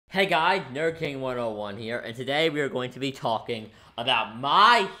Hey guys, Nerd King 101 here, and today we are going to be talking about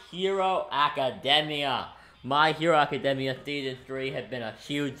My Hero Academia. My Hero Academia Season 3 has been a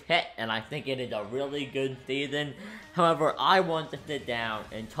huge hit, and I think it is a really good season. However, I want to sit down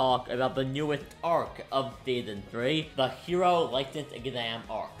and talk about the newest arc of Season 3, the Hero License Exam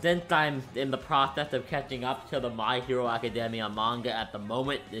arc. Since I'm in the process of catching up to the My Hero Academia manga at the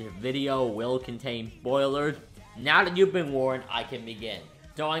moment, this video will contain spoilers. Now that you've been warned, I can begin.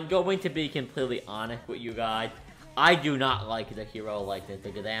 So I'm going to be completely honest with you guys. I do not like the Hero License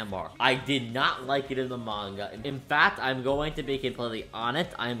Exam arc. I did not like it in the manga. In fact, I'm going to be completely honest.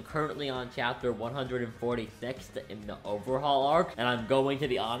 I am currently on chapter 146 in the overhaul arc. And I'm going to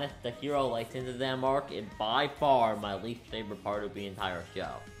be honest, the Hero License Exam arc is by far my least favorite part of the entire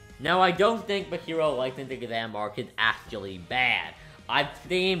show. Now, I don't think the Hero License Exam arc is actually bad. I've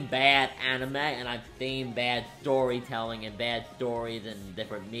seen bad anime, and I've seen bad storytelling and bad stories in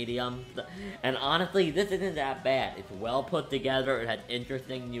different mediums, and honestly, this isn't that bad. It's well put together, it has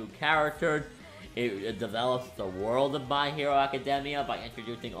interesting new characters, it develops the world of My Hero Academia by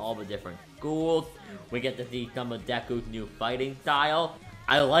introducing all the different schools. We get to see some of Deku's new fighting style.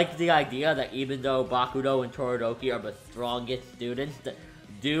 I like the idea that even though Bakugo and Todoroki are the strongest students,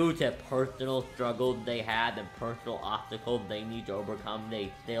 due to personal struggles they had and personal obstacles they need to overcome,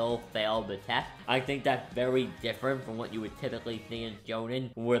 they still failed the test. I think that's very different from what you would typically see in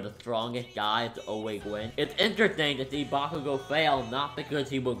shonen, where the strongest guys always win. It's interesting to see Bakugo fail, not because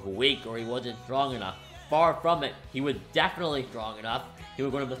he was weak or he wasn't strong enough. Far from it, he was definitely strong enough. He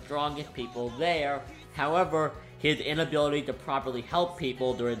was one of the strongest people there. However, his inability to properly help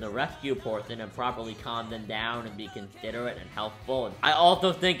people during the rescue portion and properly calm them down and be considerate and helpful. And I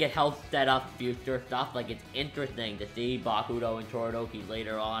also think it helps set up future stuff. Like, it's interesting to see Bakugo and Todoroki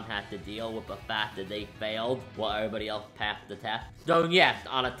later on have to deal with the fact that they failed while everybody else passed the test. So yes,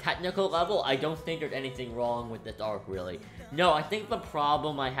 on a technical level, I don't think there's anything wrong with this arc, really. No, I think the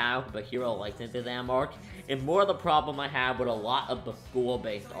problem I have with the Hero License Exam arc is more the problem I have with a lot of the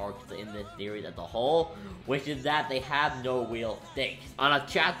school-based arcs in this series as a whole, which is that they have no real stakes. On a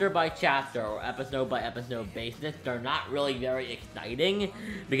chapter-by-chapter or episode-by-episode basis, they're not really very exciting,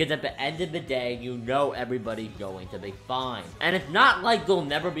 because at the end of the day, you know everybody's going to be fine. And it's not like they'll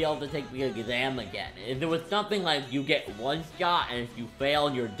never be able to take the exam again. If it was something like you get one shot, and if you fail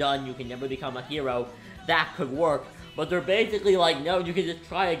and you're done, you can never become a hero, that could work. But they're basically like, no, you can just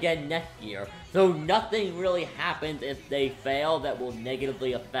try again next year. So nothing really happens if they fail that will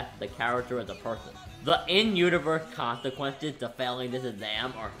negatively affect the character as a person. The in-universe consequences to failing this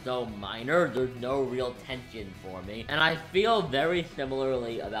exam are so minor, there's no real tension for me. And I feel very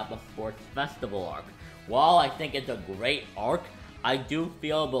similarly about the Sports Festival arc. While I think it's a great arc, I do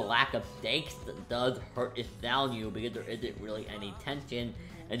feel the lack of stakes does hurt its value because there isn't really any tension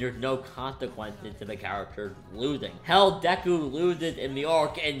and there's no consequences to the characters losing. Hell, Deku loses in the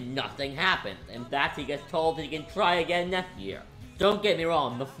arc and nothing happens. In fact, he gets told he can try again next year. Don't get me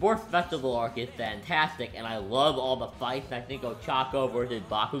wrong, the Sports Festival arc is fantastic, and I love all the fights. I think Ochako versus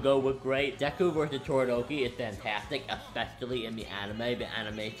Bakugo was great. Deku versus Todoroki is fantastic, especially in the anime. The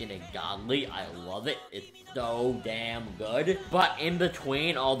animation is godly. I love it. It's so damn good. But in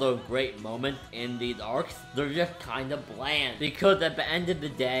between all those great moments in these arcs, they're just kind of bland. Because at the end of the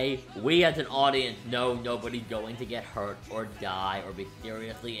day, we as an audience know nobody's going to get hurt or die or be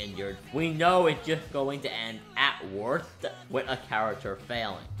seriously injured. We know it's just going to end, at worst, with a character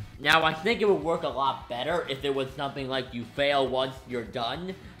failing. Now, I think it would work a lot better if it was something like you fail once, you're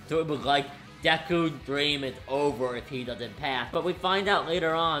done. So it was like, Deku's dream is over if he doesn't pass. But we find out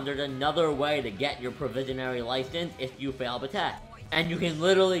later on there's another way to get your provisionary license if you fail the test. And you can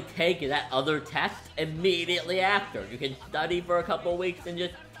literally take that other test immediately after. You can study for a couple weeks and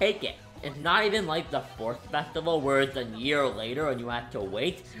just take it. It's not even like the Sports Festival where it's a year later and you have to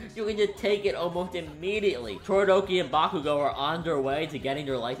wait. You can just take it almost immediately. Todoroki and Bakugo are on their way to getting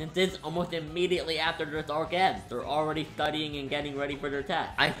their licenses almost immediately after this arc ends. They're already studying and getting ready for their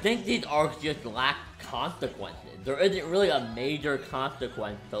test. I think these arcs just lack consequences. There isn't really a major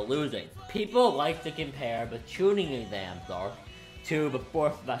consequence to losing. People like to compare the tuning exams arc to the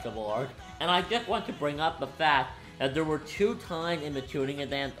Sports Festival arc, and I just want to bring up the fact that there were 2 times in the tuning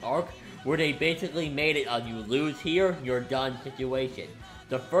exams arc where they basically made it a you lose here, you're done situation.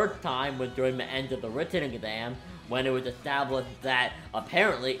 The first time was during the end of the written exam, when it was established that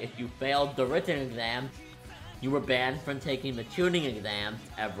apparently if you failed the written exam, you were banned from taking the tuning exams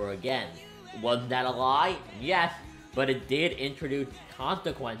ever again. Was that a lie? Yes, but it did introduce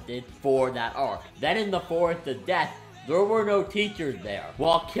consequences for that arc. Then in the Forest of Death, there were no teachers there.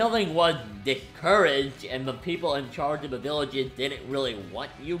 While killing was discouraged and the people in charge of the villages didn't really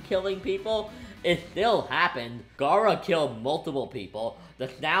want you killing people, it still happened. Gaara killed multiple people, the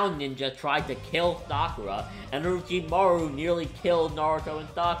Sound Ninja tried to kill Sakura, and Orochimaru nearly killed Naruto and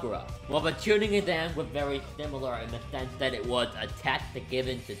Sakura. Well, the tuning exam was very similar in the sense that it was a test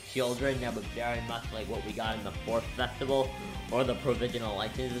given to children that was very much like what we got in the 4th festival, or the Provisional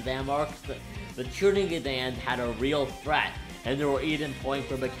license exam arcs. The tuning exams had a real threat, and there were even points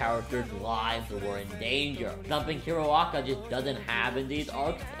where the characters' lives were in danger. Something Hiroaka just doesn't have in these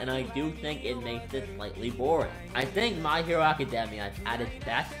arcs, and I do think it makes it slightly boring. I think My Hero Academia is at its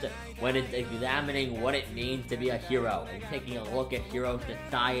best when it's examining what it means to be a hero, and taking a look at hero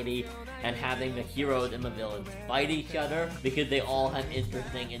society, and having the heroes and the villains fight each other, because they all have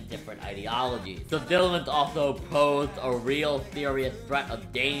interesting and different ideologies. The villains also pose a real serious threat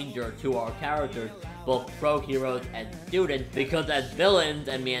of danger to our characters, both pro-heroes and students, because as villains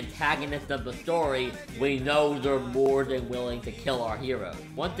and the antagonists of the story, we know they're more than willing to kill our heroes.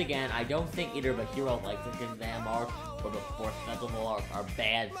 Once again, I don't think either the Hero License exam arc or the 4th festival arc are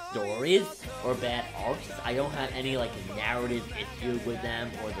bad stories or bad arcs. I don't have any like narrative issue with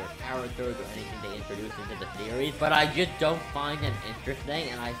them or their characters or anything they introduce into the series, but I just don't find them interesting,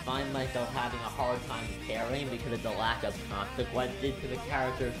 and I find myself having a hard time caring because of the lack of consequences to the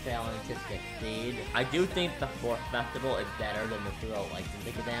characters failing to succeed. I do think the 4th festival is better than the Hero License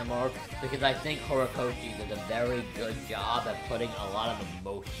exam arc, because I think Horikoshi does a very good job at putting a lot of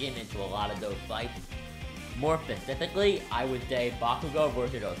emotion into a lot of those fights. More specifically, I would say Bakugo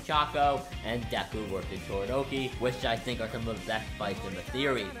versus Ochako and Deku versus Todoroki, which I think are some of the best fights in the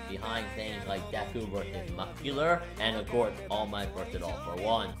series, behind things like Deku versus Muscular, and of course, All Might versus All for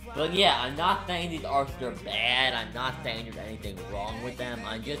One. But yeah, I'm not saying these arcs are bad, I'm not saying there's anything wrong with them,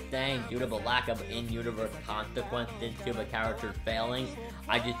 I'm just saying due to the lack of in-universe consequences to the characters failing,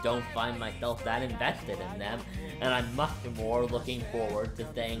 I just don't find myself that invested in them, and I'm much more looking forward to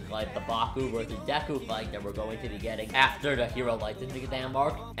things like the Baku versus Deku fight that we're going to be getting after the Hero License exam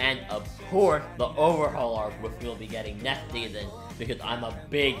arc, and of course, the Overhaul arc, which we'll be getting next season, because I'm a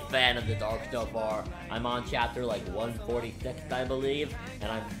big fan of this arc so far. I'm on chapter like 146, I believe,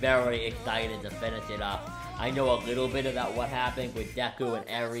 and I'm very excited to finish it up. I know a little bit about what happened with Deku and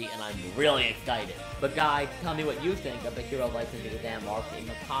Eri, and I'm really excited. But guys, tell me what you think of the Hero License exam arc in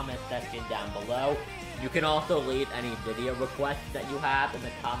the comment section down below. You can also leave any video requests that you have in the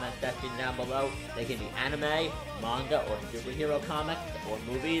comment section down below. They can be anime, manga, or superhero comics, or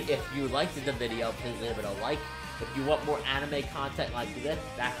movies. If you liked the video, please leave it a like. If you want more anime content like this,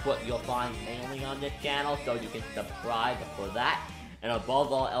 that's what you'll find mainly on this channel, so you can subscribe for that. And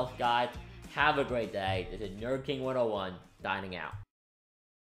above all else, guys, have a great day. This is Nerd King 101, signing out.